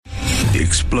the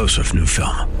explosive new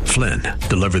film, Flynn,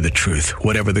 Deliver the Truth,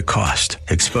 Whatever the Cost,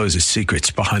 exposes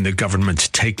secrets behind the government's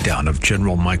takedown of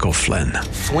General Michael Flynn.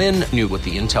 Flynn knew what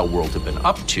the intel world had been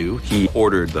up to. He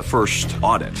ordered the first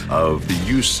audit of the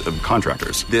use of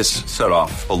contractors. This set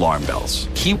off alarm bells.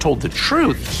 He told the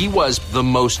truth. He was the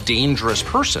most dangerous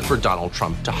person for Donald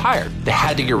Trump to hire. They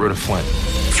had to get rid of Flynn.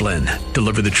 Flynn,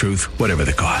 Deliver the Truth, Whatever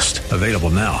the Cost. Available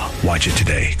now. Watch it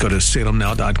today. Go to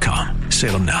salemnow.com.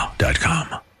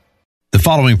 salemnow.com. The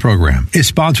following program is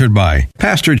sponsored by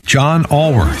Pastor John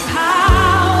Allworth.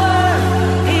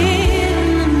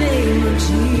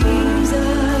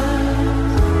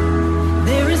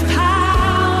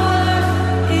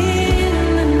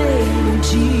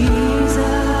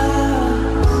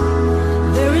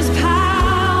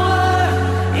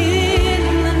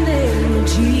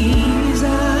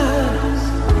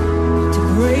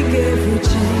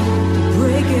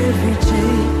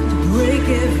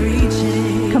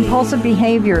 Compulsive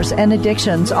behaviors and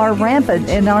addictions are rampant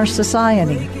in our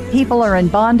society. People are in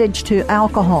bondage to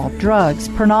alcohol, drugs,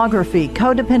 pornography,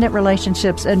 codependent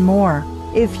relationships, and more.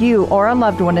 If you or a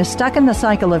loved one is stuck in the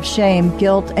cycle of shame,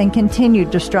 guilt, and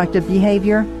continued destructive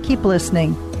behavior, keep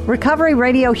listening. Recovery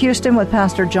Radio Houston with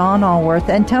Pastor John Allworth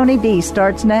and Tony B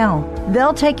starts now.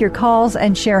 They'll take your calls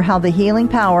and share how the healing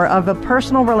power of a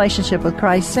personal relationship with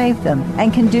Christ saved them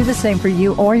and can do the same for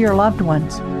you or your loved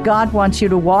ones. God wants you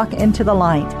to walk into the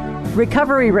light.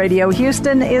 Recovery Radio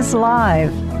Houston is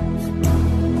live.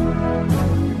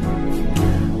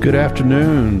 Good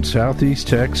afternoon, Southeast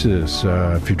Texas.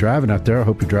 If you're driving out there, I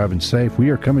hope you're driving safe.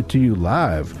 We are coming to you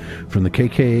live from the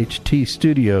KKHT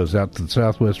studios out to the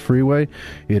Southwest Freeway.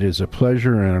 It is a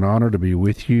pleasure and an honor to be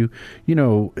with you. You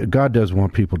know, God does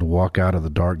want people to walk out of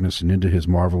the darkness and into His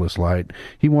marvelous light.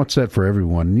 He wants that for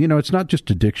everyone. You know, it's not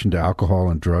just addiction to alcohol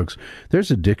and drugs.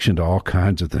 There's addiction to all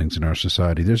kinds of things in our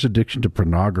society. There's addiction to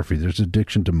pornography. There's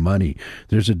addiction to money.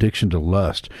 There's addiction to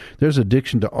lust. There's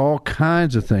addiction to all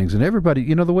kinds of things. And everybody,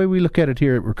 you know, the way we look at it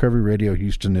here at Recovery Radio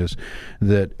Houston is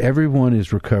that everyone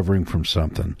is recovering from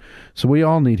something. So we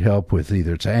all need help with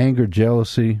either it's anger,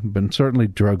 jealousy, but certainly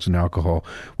drugs and alcohol.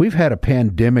 We've had a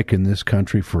pandemic in this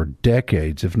country for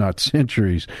decades, if not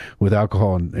centuries, with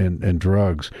alcohol and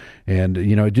drugs. And,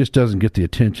 you know, it just doesn't get the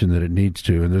attention that it needs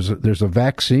to. And there's a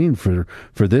vaccine for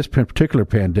this particular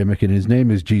pandemic, and His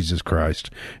name is Jesus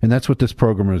Christ. And that's what this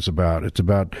program is about. It's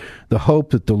about the hope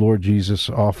that the Lord Jesus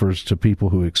offers to people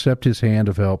who accept His hand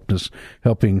of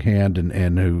helping hand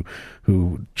and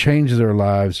who change their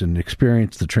lives and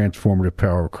experience the transformative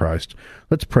power of Christ.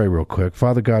 Let's pray real quick.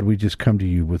 Father God, we just come to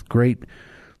you with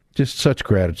just such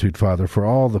gratitude, Father, for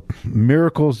all the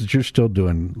miracles that you're still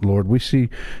doing, Lord. We see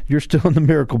you're still in the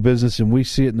miracle business, and we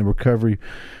see it in the recovery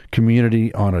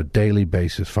community on a daily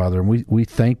basis, Father. And we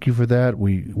thank you for that.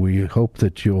 We hope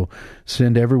that you'll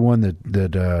send everyone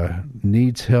that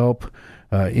needs help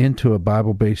into a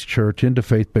Bible-based church, into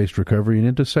faith-based recovery, and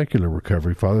into secular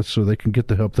recovery, Father, so they can get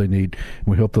the help they need. And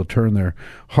we hope they'll turn their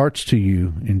hearts to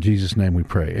you. In Jesus' name we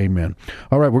pray. Amen.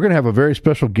 All right, we're going to have a very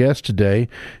special guest today.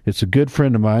 It's a good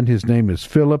friend of mine. His name is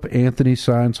Philip Anthony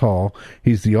Sines Hall.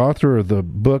 He's the author of the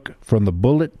book, From the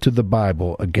Bullet to the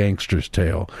Bible, A Gangster's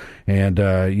Tale. And,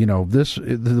 you know,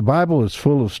 the Bible is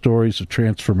full of stories of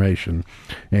transformation.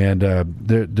 And,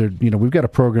 you know, we've got a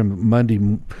program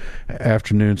Monday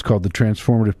afternoons called The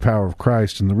Transformative Power of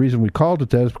Christ. And the reason we called it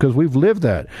that is because we've lived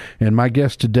that. And my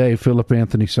guest today, Philip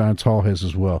Anthony Sines Hall, has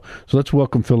as well. So let's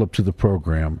welcome Philip to the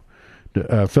program.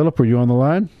 Philip, are you on the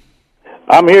line?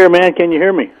 I'm here, man. Can you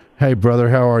hear me? Hey, brother,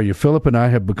 how are you? Philip and I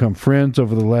have become friends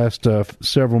over the last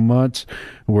several months.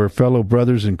 We're fellow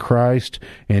brothers in Christ,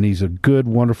 and he's a good,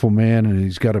 wonderful man, and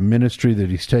he's got a ministry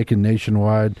that he's taken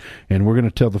nationwide, and we're going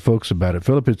to tell the folks about it.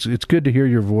 Philip, it's good to hear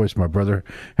your voice, my brother.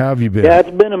 How have you been? Yeah,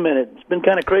 it's been a minute. It's been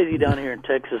kind of crazy down here in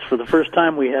Texas. For the first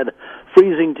time, we had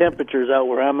freezing temperatures out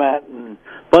where I'm at and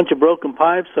a bunch of broken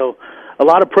pipes, so a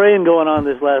lot of praying going on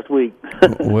this last week.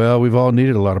 Well, we've all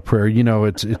needed a lot of prayer. You know,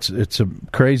 it's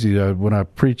crazy. When I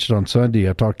preached on Sunday,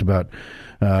 I talked about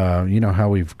you know, how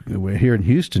we're here in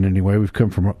Houston anyway, we've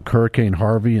come from Hurricane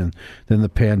Harvey and then the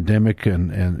pandemic and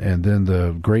then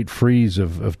the great freeze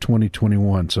of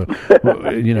 2021. So,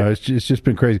 you know, it's just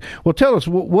been crazy. Well, tell us,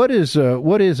 what is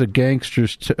a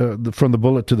gangster's, From the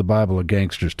Bullet to the Bible, A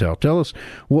Gangster's Tale? Tell us,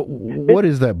 what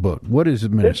is that book? What is the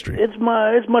ministry? It's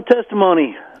my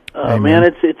testimony. Man,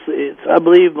 it's. I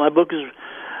believe my book is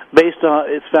based on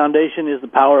its foundation is the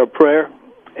power of prayer,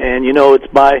 and you know it's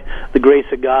by the grace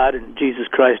of God and Jesus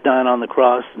Christ dying on the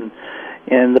cross,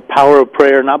 and the power of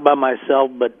prayer, not by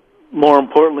myself, but more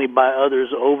importantly by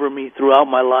others over me throughout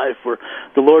my life, where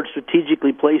the Lord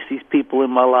strategically placed these people in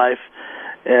my life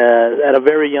at a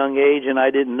very young age, and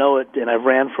I didn't know it, and I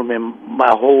ran from him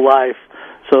my whole life.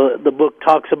 So the book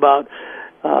talks about,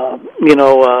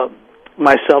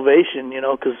 my salvation,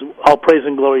 because all praise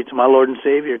and glory to my Lord and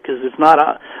Savior, because it's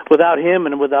not without Him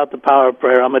and without the power of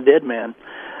prayer, I'm a dead man.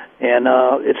 And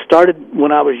it started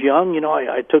when I was young.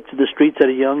 I took to the streets at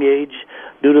a young age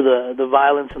due to the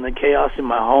violence and the chaos in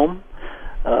my home.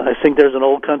 I think there's an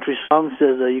old country song that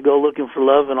says, you go looking for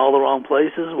love in all the wrong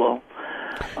places. Well,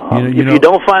 if you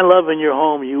don't find love in your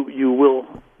home, you will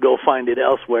go find it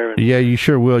elsewhere. Yeah, you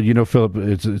sure will. Philip,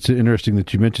 it's interesting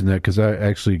that you mentioned that, because I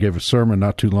actually gave a sermon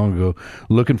not too long ago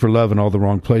looking for love in all the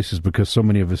wrong places, because so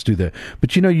many of us do that.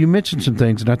 But you mentioned some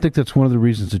things, and I think that's one of the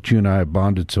reasons that you and I have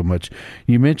bonded so much.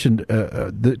 You mentioned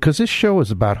because this show is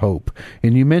about hope,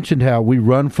 and you mentioned how we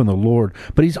run from the Lord,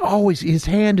 but His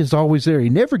hand is always there. He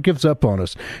never gives up on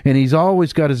us, and He's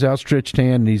always got His outstretched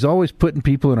hand, and He's always putting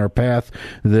people in our path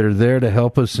that are there to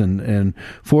help us. And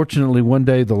fortunately, one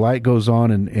day the light goes on,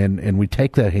 and we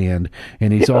take that hand,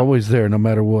 and He's always there no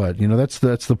matter what. That's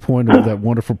the point of that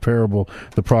wonderful parable,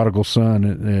 the prodigal son,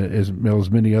 as well as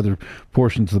many other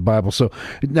portions of the Bible. So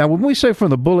now when we say from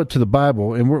the bullet to the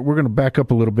Bible, and we're going to back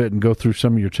up a little bit and go through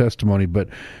some of your testimony, but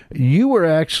you were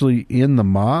actually in the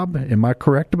mob. Am I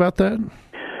correct about that?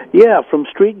 Yeah, from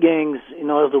street gangs,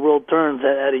 as the world turns,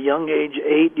 at a young age,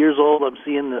 8 years old, I'm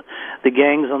seeing the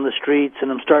gangs on the streets, and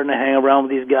I'm starting to hang around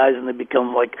with these guys, and they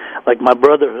become like my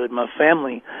brotherhood, my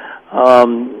family.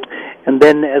 And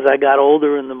then as I got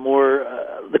older, and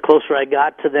the closer I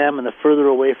got to them, and the further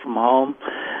away from home,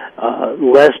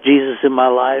 less Jesus in my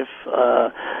life,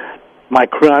 my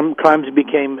crimes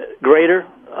became greater,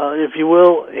 if you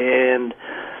will, and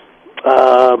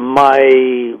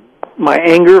my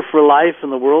anger for life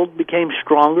and the world became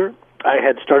stronger. I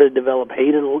had started to develop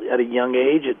hate at a young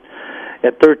age.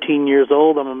 At 13 years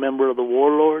old, I'm a member of the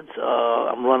warlords.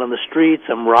 I'm running the streets.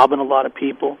 I'm robbing a lot of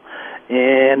people.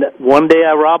 And one day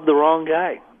I robbed the wrong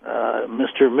guy,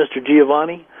 Mr.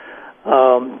 Giovanni.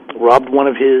 Robbed one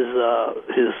of his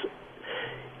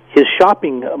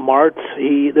shopping marts.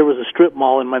 There was a strip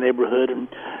mall in my neighborhood, and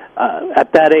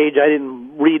at that age I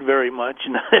didn't read very much,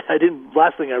 and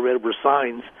last thing I read were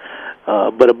signs.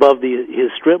 But above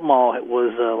his strip mall, it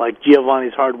was like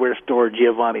Giovanni's hardware store,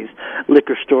 Giovanni's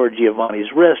liquor store,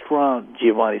 Giovanni's restaurant,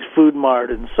 Giovanni's food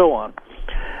mart, and so on.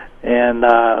 And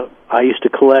I used to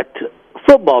collect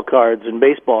football cards and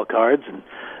baseball cards, and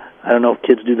I don't know if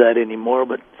kids do that anymore,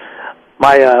 but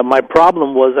my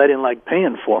problem was I didn't like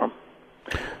paying for them.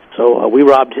 So we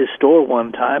robbed his store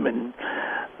one time, and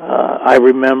I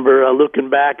remember looking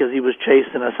back as he was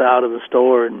chasing us out of the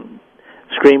store and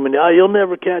screaming, "Oh, you'll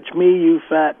never catch me, you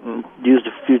fat," and used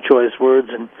a few choice words.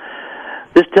 And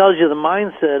this tells you the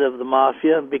mindset of the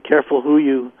mafia. Be careful who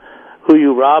you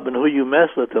rob and who you mess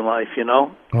with in life,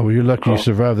 Oh, well, you're lucky you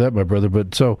survived that, my brother.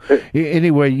 But so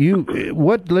anyway,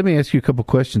 let me ask you a couple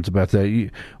questions about that.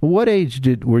 What age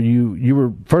were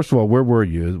you first of all, where were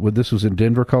you? This was in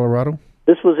Denver, Colorado?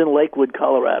 This was in Lakewood,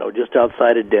 Colorado, just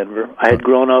outside of Denver. I had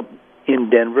grown up in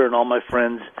Denver, and all my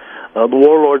friends, the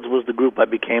Warlords was the group I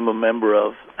became a member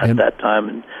of at that time.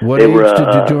 And what age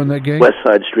did you join that gang? West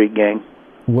Side Street Gang.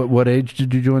 What age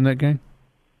did you join that gang?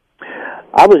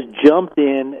 I was jumped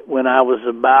in when I was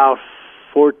about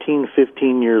 14,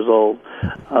 15 years old.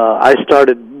 I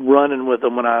started running with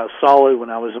them when I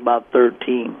was about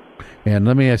 13. And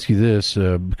let me ask you this,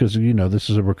 because this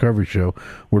is a recovery show.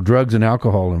 Were drugs and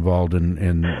alcohol involved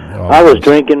in all I was this?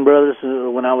 drinking, brothers,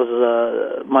 when I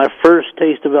was my first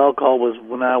taste of alcohol was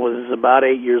when I was about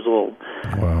 8 years old.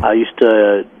 Wow. I used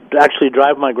to actually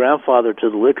drive my grandfather to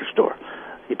the liquor store.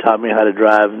 He taught me how to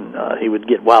drive, and he would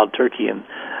get Wild Turkey, and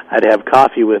I'd have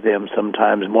coffee with him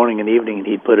sometimes morning and evening, and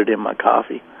he'd put it in my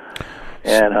coffee.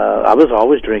 And I was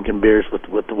always drinking beers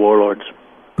with the Warlords.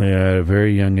 Yeah, at a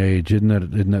very young age. Isn't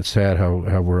that sad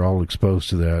how we're all exposed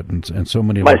to that, and so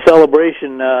many. My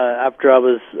celebration after I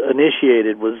was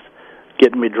initiated was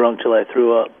getting me drunk till I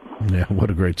threw up. Yeah, what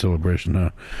a great celebration,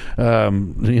 huh?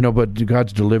 But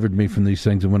God's delivered me from these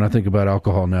things, and when I think about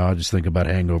alcohol now, I just think about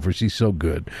hangovers. He's so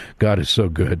good. God is so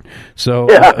good. So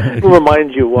yeah, it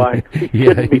reminds you why he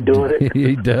shouldn't be doing it.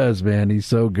 He does, man. He's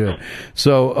so good.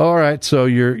 So all right, so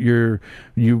you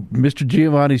Mr.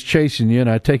 Giovanni's chasing you, and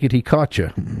I take it he caught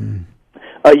you.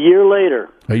 A year later.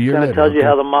 It tells you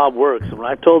how the mob works. When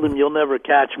I told him you'll never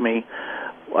catch me,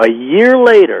 a year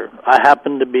later, I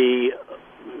happened to be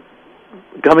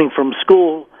coming from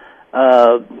school,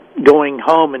 going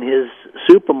home, and his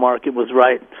supermarket was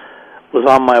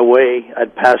on my way.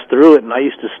 I'd passed through it, and I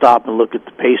used to stop and look at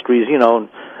the pastries, and it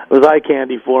was eye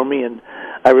candy for me. And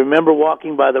I remember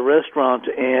walking by the restaurant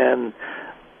and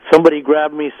somebody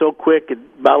grabbed me so quick it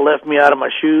about left me out of my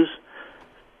shoes,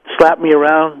 slapped me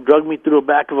around, dragged me through the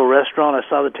back of a restaurant. I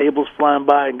saw the tables flying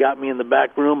by and got me in the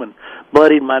back room and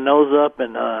bloodied my nose up.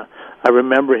 And I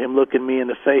remember him looking me in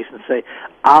the face and say,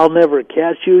 "I'll never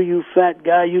catch you, you fat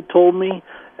guy, you told me."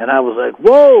 And I was like,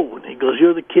 "Whoa!" And he goes,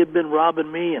 "You're the kid been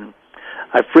robbing me." And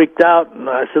I freaked out, and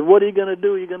I said, "What are you going to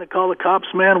do? Are you going to call the cops,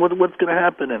 man? What's going to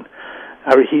happen?" And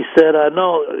he said,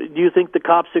 "No. Do you think the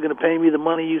cops are going to pay me the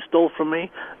money you stole from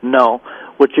me? No.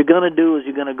 What you're going to do is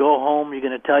you're going to go home, you're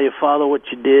going to tell your father what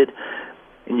you did,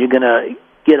 and you're going to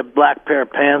get a black pair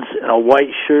of pants and a white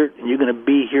shirt, and you're going to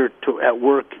be here to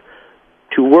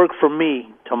work for me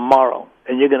tomorrow,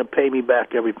 and you're going to pay me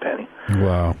back every penny."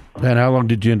 Wow. And how long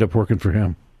did you end up working for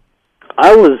him?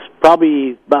 I was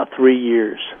probably about 3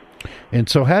 years. And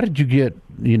so how did you get,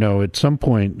 at some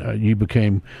point you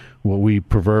became what we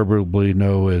proverbially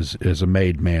know as a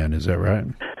made man, is that right?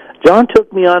 John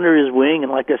took me under his wing,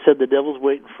 and like I said, the devil's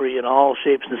waiting for you in all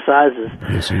shapes and sizes.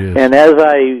 Yes, he is. And as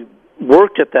I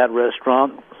worked at that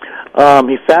restaurant,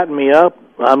 he fattened me up.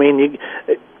 I mean,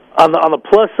 on the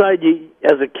plus side,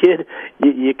 as a kid,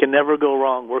 you can never go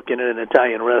wrong working in an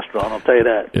Italian restaurant. I'll tell you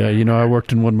that. Yeah, I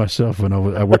worked in one myself when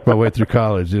I worked my way through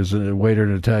college as a waiter in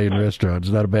an Italian restaurant.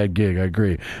 It's not a bad gig, I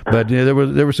agree. But there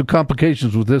were some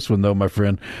complications with this one, though, my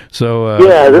friend. So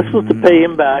this was to pay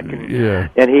him back.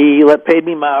 And he paid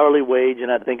me my hourly wage,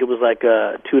 and I think it was like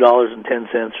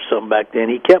 $2.10 or something back then.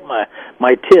 He kept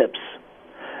my tips.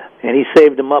 And he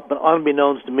saved them up, and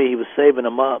unbeknownst to me, he was saving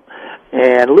them up.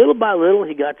 And little by little,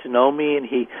 he got to know me, and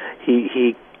he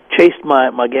chased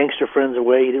my gangster friends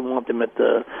away. He didn't want them at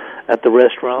the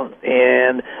restaurant,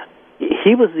 and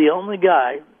he was the only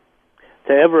guy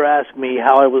to ever ask me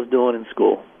how I was doing in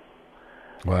school.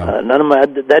 Wow.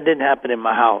 That didn't happen in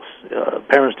my house.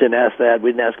 Parents didn't ask that.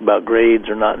 We didn't ask about grades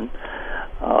or nothing.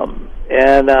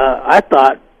 And I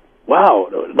thought, wow,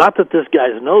 not that this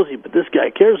guy's nosy, but this guy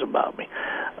cares about me.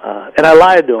 And I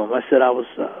lied to him. I said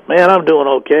I'm doing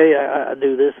okay. I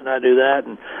do this and I do that.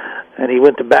 And he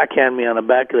went to backhand me on the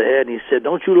back of the head, and he said,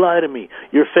 "Don't you lie to me.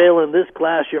 You're failing this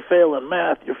class. You're failing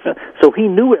math. So he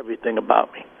knew everything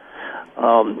about me.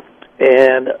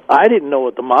 And I didn't know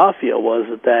what the mafia was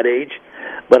at that age,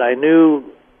 but I knew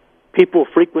people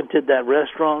frequented that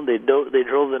restaurant. They drove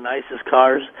the nicest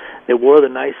cars. They wore the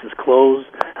nicest clothes.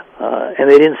 And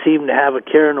they didn't seem to have a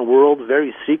care in the world,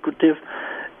 very secretive.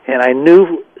 And I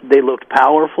knew they looked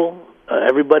powerful.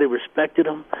 Everybody respected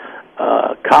them.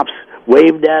 Cops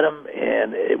waved at them,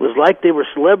 and it was like they were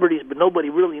celebrities, but nobody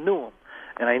really knew them.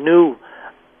 And I knew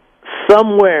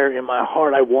somewhere in my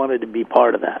heart I wanted to be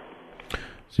part of that.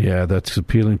 Yeah, that's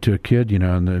appealing to a kid,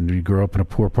 and then you grow up in a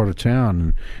poor part of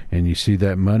town, and you see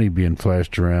that money being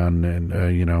flashed around,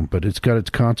 and but it's got its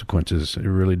consequences. It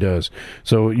really does.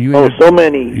 So so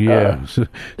many things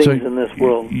in this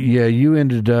world. Yeah, you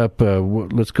ended up.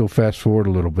 Let's go fast forward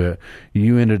a little bit.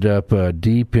 You ended up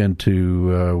deep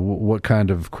into what kind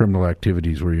of criminal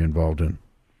activities were you involved in?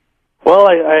 Well,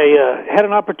 I had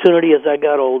an opportunity as I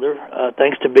got older,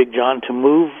 thanks to Big John, to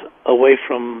move away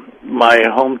from my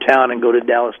hometown and go to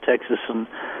Dallas, Texas, and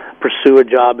pursue a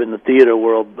job in the theater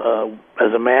world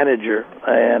as a manager.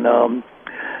 And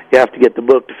you have to get the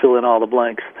book to fill in all the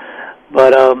blanks.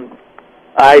 But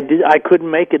I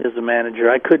couldn't make it as a manager.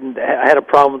 I had a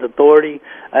problem with authority.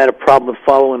 I had a problem with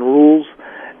following rules.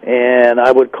 And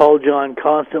I would call John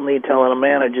constantly, telling him,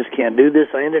 "Man, I just can't do this."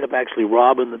 I ended up actually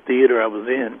robbing the theater I was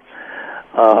in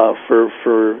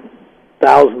for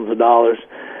thousands of dollars.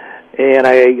 And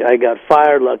I got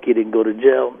fired. Lucky, didn't go to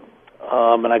jail.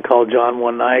 And I called John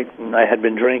one night, and I had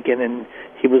been drinking, and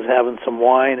he was having some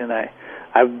wine, and I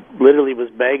literally was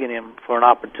begging him for an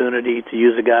opportunity to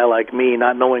use a guy like me,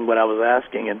 not knowing what I was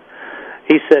asking. And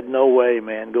he said, "No way,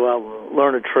 man. Go out and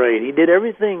learn a trade." He did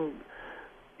everything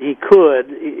he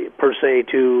could, per se,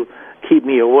 to keep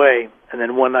me away. And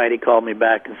then one night he called me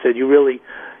back and said, "You really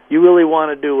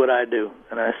want to do what I do?"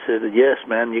 And I said, "Yes,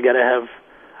 man. You got to have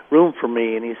room for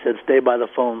me." And he said, "Stay by the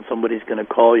phone. Somebody's going to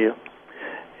call you."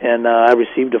 And I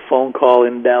received a phone call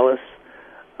in Dallas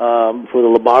for the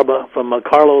La Barba, from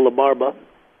Carlo La Barba,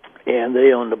 and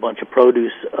they owned a bunch of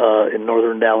produce in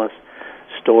northern Dallas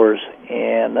stores,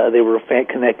 and they were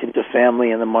connected to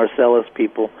family and the Marcellus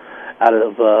people out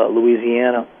of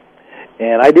Louisiana.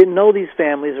 And I didn't know these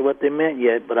families or what they meant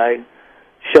yet, but I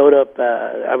showed up.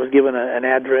 I was given an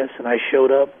address, and I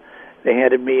showed up. They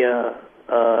handed me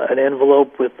an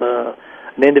envelope with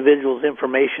an individual's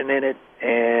information in it,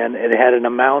 and it had an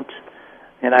amount,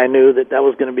 and I knew that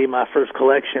was going to be my first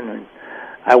collection. And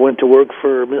I went to work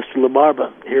for Mr. La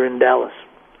Barba here in Dallas.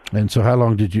 And so how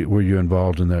long were you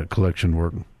involved in that collection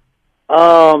work?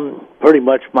 Pretty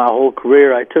much my whole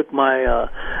career.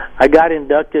 I got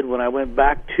inducted when I went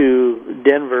back to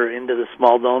Denver into the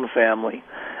Smaldone family,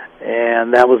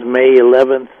 and that was May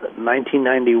 11th,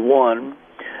 1991.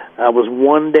 That was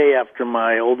one day after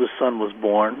my oldest son was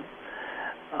born.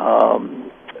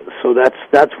 So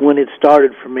that's when it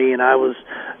started for me, and I was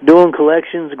doing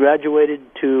collections, graduated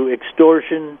to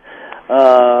extortion,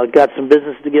 got some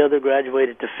business together,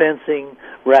 graduated to fencing,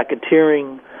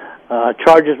 racketeering,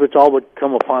 charges which all would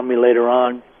come upon me later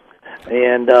on.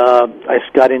 And I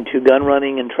got into gun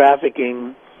running and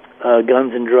trafficking,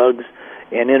 guns and drugs,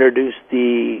 and introduced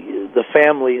the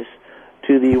families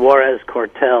to the Juarez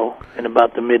cartel in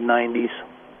about the mid-'90s.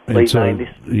 Late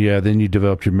 90s. Yeah, then you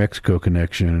developed your Mexico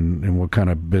connection, and what kind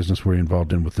of business were you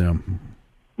involved in with them?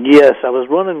 Yes, I was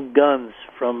running guns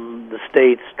from the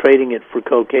States, trading it for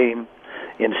cocaine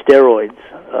and steroids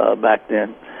back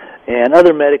then, and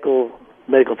other medical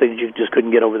things you just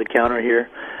couldn't get over the counter here.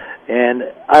 And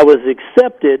I was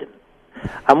accepted.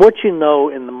 I'm what you know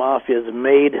in the mafia is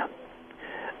made.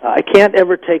 I can't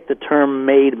ever take the term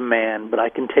made man, but I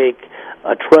can take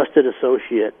a trusted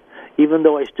associate, even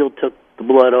though I still took the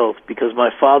blood oath, because my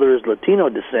father is Latino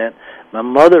descent, my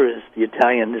mother is the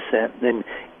Italian descent, and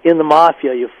in the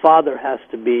mafia, your father has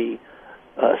to be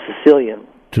Sicilian,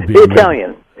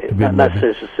 Italian, not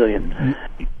necessarily Sicilian.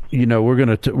 You know, we're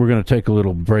gonna take a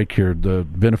little break here. The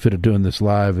benefit of doing this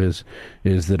live is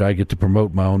that I get to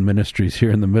promote my own ministries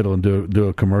here in the middle and do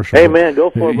a commercial. Hey man, go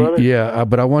for it, brother. Yeah,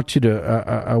 but I want you to.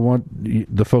 I want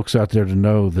the folks out there to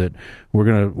know that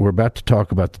we're about to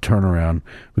talk about the turnaround,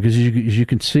 because as you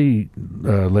can see,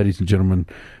 ladies and gentlemen,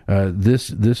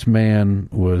 this man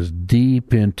was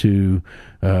deep into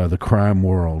the crime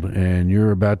world, and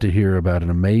you're about to hear about an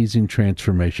amazing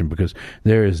transformation, because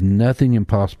there is nothing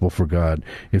impossible for God.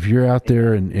 If you're out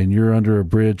there and you're under a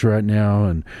bridge right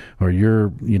now, or you're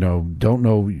don't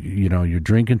know, you're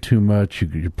drinking too much,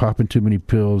 you're popping too many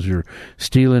pills, you're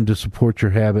stealing to support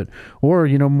your habit, or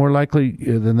more likely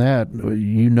than that,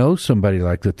 somebody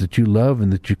like that you love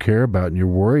and that you care about and you're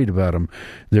worried about them,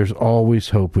 there's always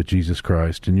hope with Jesus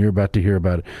Christ. And you're about to hear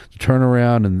about it, the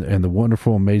turnaround and the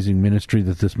wonderful, amazing ministry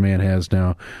that this man has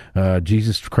now.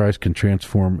 Jesus Christ can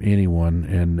transform anyone,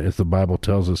 and as the Bible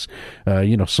tells us,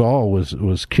 Saul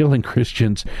was killing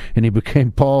Christians, and he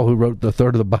became Paul, who wrote the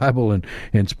third of the Bible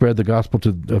and spread the gospel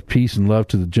of peace and love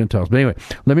to the Gentiles. But anyway,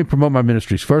 let me promote my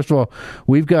ministries. First of all,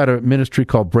 we've got a ministry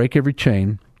called Break Every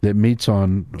Chain that meets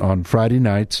on Friday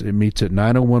nights. It meets at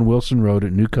 901 Wilson Road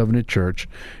at New Covenant Church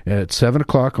at 7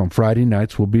 o'clock on Friday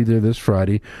nights. We'll be there this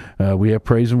Friday. We have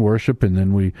praise and worship, and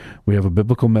then we have a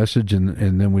biblical message,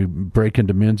 and then we break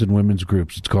into men's and women's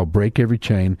groups. It's called Break Every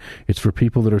Chain. It's for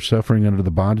people that are suffering under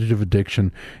the bondage of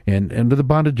addiction and under the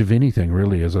bondage of anything,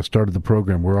 really. As I started the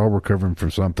program, we're all recovering from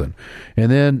something.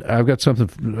 And then I've got something,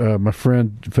 my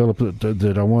friend Philip,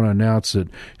 that I want to announce,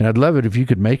 and I'd love it if you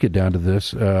could make it down to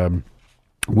this.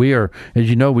 We are, as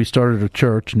you know, we started a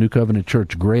church, New Covenant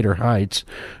Church, Greater Heights,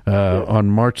 on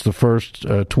March the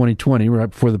 1st, 2020, right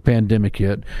before the pandemic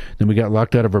hit. Then we got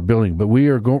locked out of our building. But we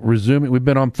are resuming. We've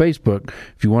been on Facebook.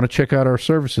 If you want to check out our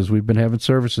services, we've been having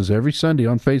services every Sunday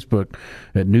on Facebook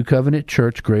at New Covenant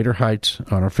Church, Greater Heights,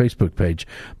 on our Facebook page.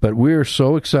 But we are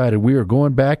so excited. We are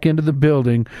going back into the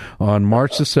building on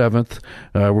March the 7th.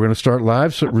 We're going to start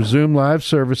resume live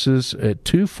services at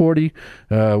 240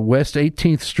 West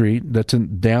 18th Street. That's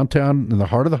in downtown, in the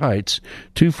heart of the Heights,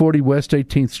 240 West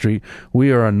 18th Street.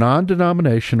 We are a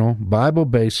non-denominational,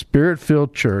 Bible-based,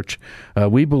 Spirit-filled church.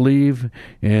 We believe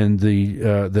in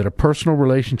that a personal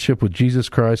relationship with Jesus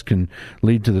Christ can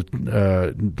lead to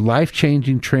the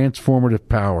life-changing, transformative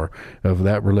power of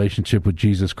that relationship with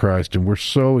Jesus Christ. And we're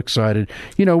so excited.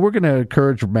 We're going to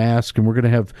encourage masks, and we're going to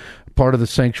have part of the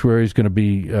sanctuary is going to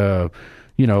be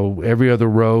every other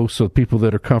row, so people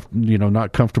that are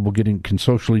not comfortable can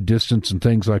socially distance and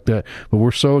things like that. But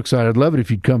we're so excited. I'd love it if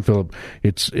you'd come, Philip.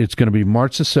 It's going to be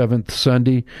March the 7th,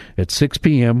 Sunday at 6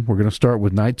 p.m. We're going to start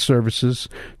with night services.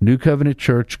 New Covenant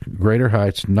Church, Greater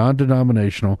Heights,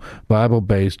 non-denominational,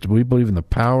 Bible-based. We believe in the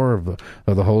power of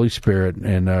the Holy Spirit,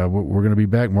 and we're going to be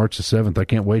back March the 7th. I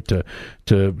can't wait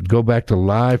to go back to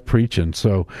live preaching.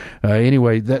 So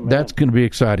anyway, that's going to be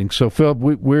exciting. So Philip,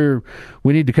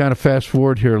 we need to kind of fast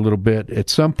forward here a little bit. At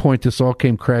some point, this all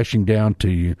came crashing down to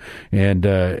you, and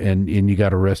you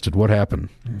got arrested. What happened?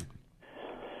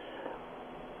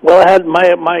 Well, I had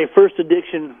my first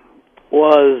addiction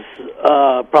was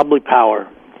probably power.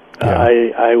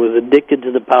 Yeah. I was addicted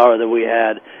to the power that we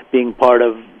had, being part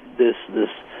of this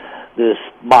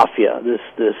mafia,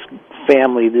 this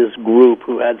family, this group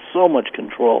who had so much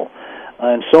control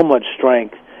and so much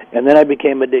strength. And then I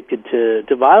became addicted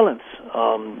to violence,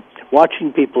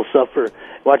 watching people suffer,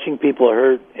 watching people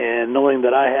hurt, and knowing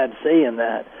that I had say in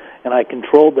that, and I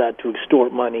controlled that to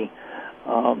extort money.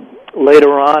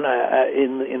 Later on,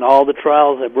 in all the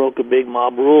trials, I broke a big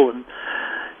mob rule, and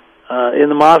in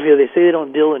the mafia, they say they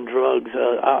don't deal in drugs.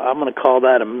 I'm going to call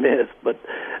that a myth, but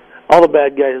all the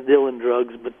bad guys deal in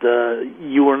drugs, but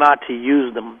you were not to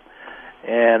use them.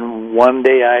 And one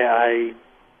day I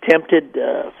tempted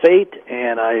fate,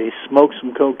 and I smoked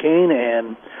some cocaine,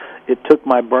 and it took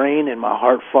my brain and my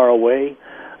heart far away.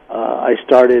 I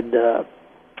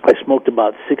smoked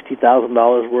about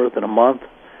 $60,000 worth in a month,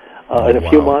 in a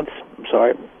few months, I'm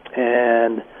sorry,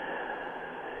 and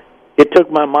it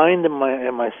took my mind and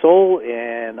my soul,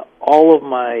 and all of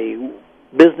my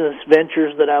business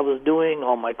ventures that I was doing,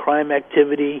 all my crime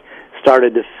activity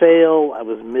started to fail. I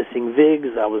was missing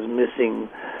VIGs, I was missing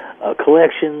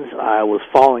collections, I was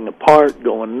falling apart,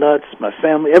 going nuts. My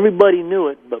family, everybody knew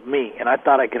it but me, and I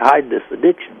thought I could hide this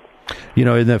addiction. You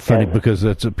know, isn't that funny? Because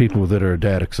that's people that are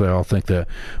addicts. They all think that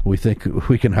we think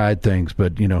we can hide things,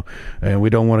 but and we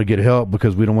don't want to get help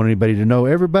because we don't want anybody to know.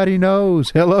 Everybody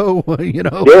knows. Hello,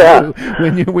 Yeah.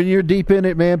 When you're deep in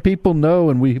it, man, people know,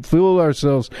 and we fool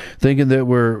ourselves thinking that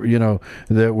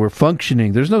we're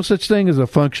functioning. There's no such thing as a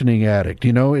functioning addict.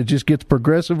 It just gets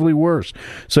progressively worse.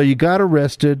 So you got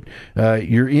arrested.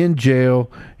 You're in jail,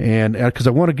 and because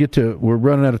I want to get to, we're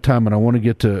running out of time, and I want to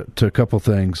get to a couple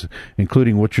things,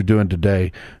 including what you're doing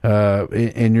today,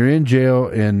 and you're in jail,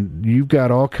 and you've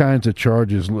got all kinds of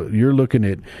charges. You're looking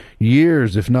at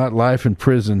years, if not life in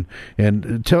prison.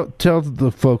 And tell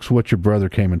the folks what your brother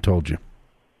came and told you.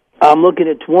 I'm looking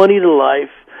at 20 to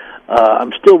life.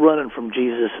 I'm still running from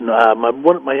Jesus. And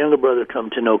my younger brother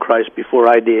come to know Christ before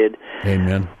I did.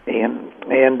 Amen. And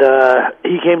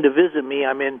he came to visit me.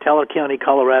 I'm in Teller County,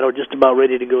 Colorado, just about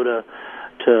ready to go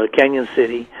to Canyon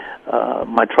City.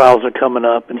 My trials are coming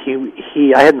up, and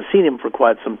I hadn't seen him for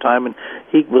quite some time, and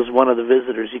he was one of the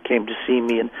visitors. He came to see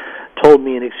me and told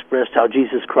me and expressed how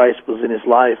Jesus Christ was in his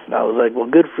life, and I was like, well,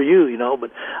 good for you,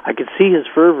 but I could see his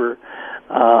fervor.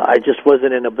 I just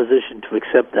wasn't in a position to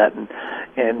accept that,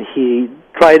 and he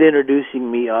tried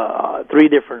introducing me on three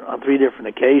different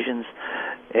occasions,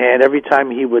 and every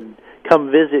time he would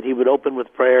come visit, he would open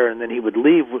with prayer, and then he would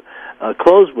leave,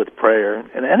 close with prayer,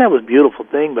 and that was a beautiful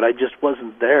thing, but I just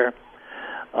wasn't there.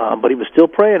 But he was still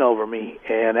praying over me,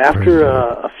 and after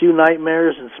a few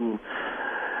nightmares and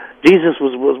Jesus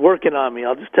was working on me,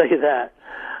 I'll just tell you that,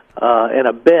 and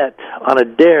a bet on a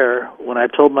dare when I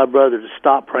told my brother to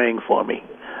stop praying for me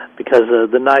because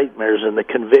of the nightmares and the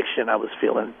conviction I was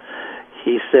feeling.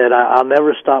 He said, I'll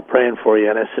never stop praying for you.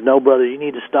 And I said, no, brother, you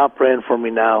need to stop praying for me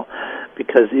now,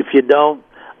 because if you don't,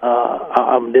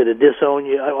 I'm going to disown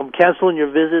you. I'm canceling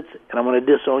your visits, and I'm going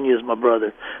to disown you as my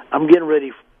brother. I'm getting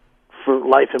ready for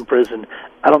life in prison.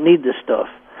 I don't need this stuff.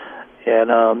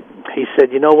 And he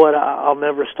said, you know what, I'll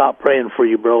never stop praying for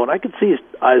you, bro. And I could see his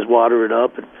eyes watering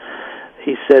up. And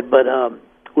he said, but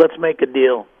let's make a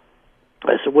deal.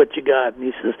 I said, what you got? And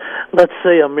he says, let's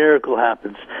say a miracle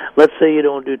happens. Let's say you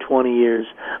don't do 20 years.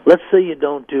 Let's say you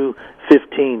don't do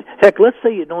 15. Heck, let's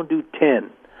say you don't do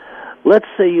 10. Let's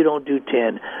say you don't do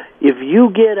 10. If you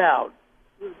get out,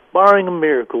 barring a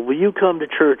miracle, will you come to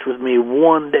church with me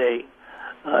one day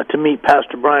to meet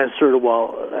Pastor Brian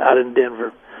Sertowal out in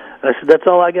Denver? And I said, that's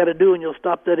all I got to do, and you'll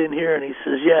stop that in here? And he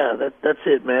says, yeah, that's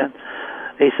it, man.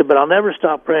 And he said, but I'll never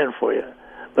stop praying for you.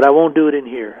 But I won't do it in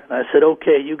here. And I said,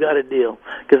 okay, you got a deal.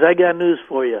 Because I got news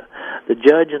for you. The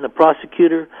judge and the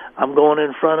prosecutor I'm going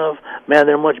in front of, man,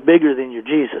 they're much bigger than your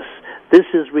Jesus. This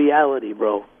is reality,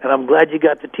 bro. And I'm glad you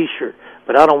got the T-shirt,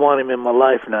 but I don't want him in my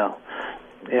life now.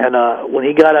 And when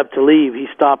he got up to leave, he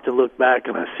stopped and looked back,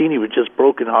 and I seen he was just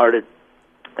brokenhearted.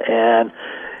 And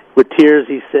with tears,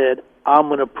 he said, I'm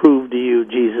going to prove to you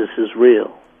Jesus is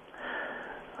real.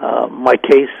 My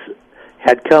case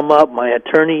had come up. My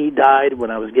attorney died when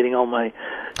I was getting all my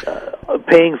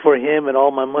paying for him, and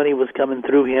all my money was coming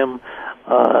through him.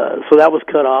 So that was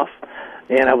cut off,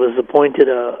 and I was appointed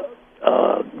a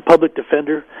public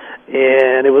defender,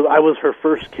 and I was her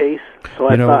first case. So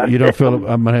I thought, Philip,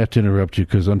 I'm going to have to interrupt you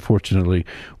because unfortunately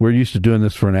we're used to doing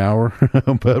this for an hour,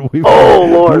 but we've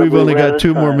only got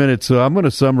 2 more minutes. So I'm going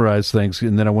to summarize things,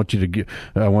 and then I want you to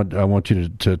I want you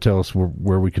to tell us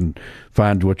where we can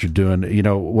find what you're doing.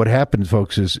 What happened,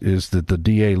 folks, is that the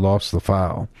DA lost the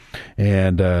file,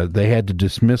 and they had to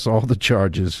dismiss all the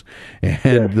charges,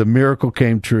 and the miracle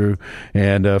came true.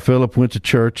 And Philip went to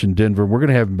church in Denver. We're going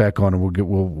to have him back on on, and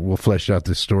we'll flesh out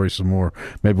this story some more.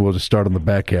 Maybe we'll just start on the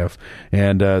back half.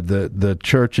 And the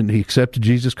church, and he accepted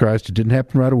Jesus Christ. It didn't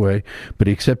happen right away, but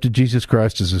he accepted Jesus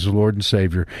Christ as his Lord and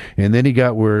Savior. And then he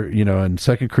got where, in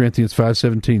 2 Corinthians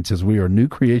 5:17 says, we are new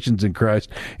creations in Christ,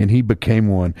 and he became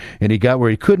one. And he got where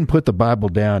he couldn't put the Bible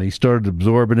down. He started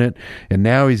absorbing it, and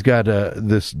now he's got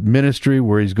this ministry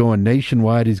where he's going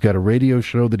nationwide. He's got a radio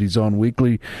show that he's on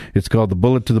weekly. It's called the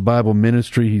Bullet to the Bible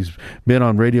Ministry. He's been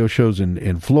on radio shows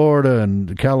in Florida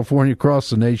and California, across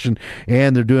the nation,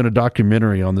 and they're doing a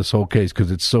documentary on this whole case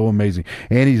because it's so amazing.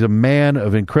 And he's a man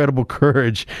of incredible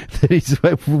courage that he's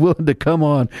willing to come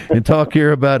on and talk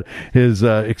here about his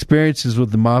experiences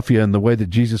with the mafia and the way that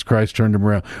Jesus Christ turned him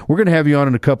around. We're going to have you on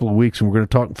in a couple of weeks, and we're going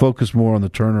to focus more on the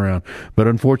turnaround. But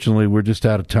unfortunately, we're just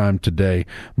out of time today.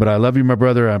 But I love you, my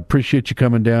brother. I appreciate you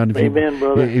coming down. Amen,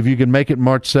 brother. If you can make it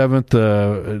March 7th,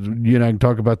 you and I can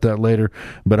talk about that later.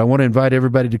 But I want to invite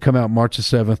everybody to come out March the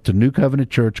 7th to New Covenant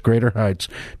Church, Greater Heights,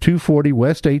 240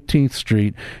 West 18th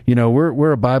Street.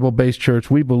 We're a Bible-based church.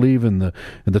 We believe in the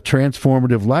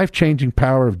transformative, life-changing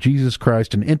power of Jesus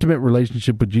Christ, an intimate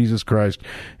relationship with Jesus Christ,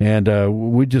 and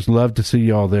we just love to see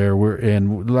y'all there.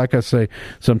 And like I say,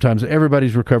 sometimes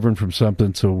everybody's recovering from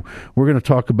something, so we're going to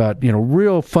talk about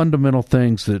real fundamental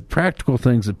things, practical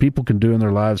things that people can do in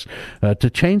their lives to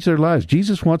change their lives.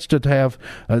 Jesus wants to have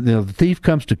the thief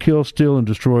comes to kill, steal, and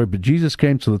destroy, but Jesus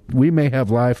came so that we may have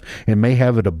life and may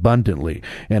have it abundantly.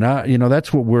 And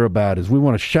that's what we're about. Is we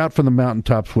want to shout from the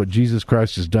mountaintops what Jesus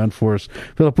Christ has done for us.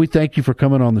 Philip, we thank you for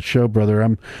coming on the show, brother.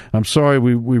 I'm sorry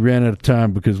we ran out of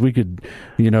time because we could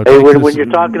Hey, when you're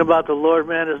talking about the Lord,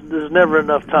 man, there's never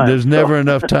enough time. There's never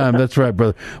enough time. That's right,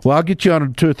 brother. Well, I'll get you on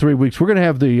in 2 or 3 weeks. We're going to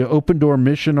have the Open Door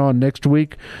Mission on next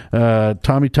week.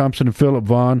 Tommy Thompson and Philip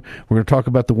Vaughn. We're going to talk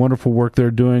about the wonderful work they're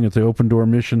doing at the Open Door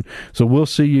Mission. So we'll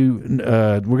see you.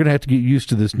 We're going to have to get used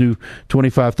to this new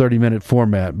 25, 30-minute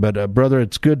format. But, brother,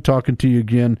 it's good talking to you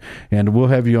again, and we'll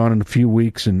have you on in a few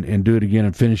weeks and do it again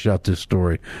and finish out this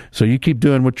story. So you keep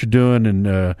doing what you're doing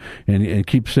and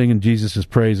keep singing Jesus'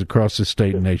 praise across this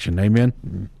state and nation. Amen?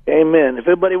 Amen. If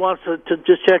everybody wants to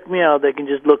just check me out, they can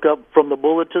just look up From the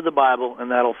Bullet to the Bible,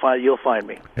 and you'll find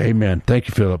me. Amen. Thank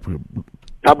you, Philip.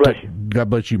 God bless you. God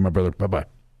bless you, my brother. Bye-bye.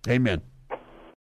 Amen.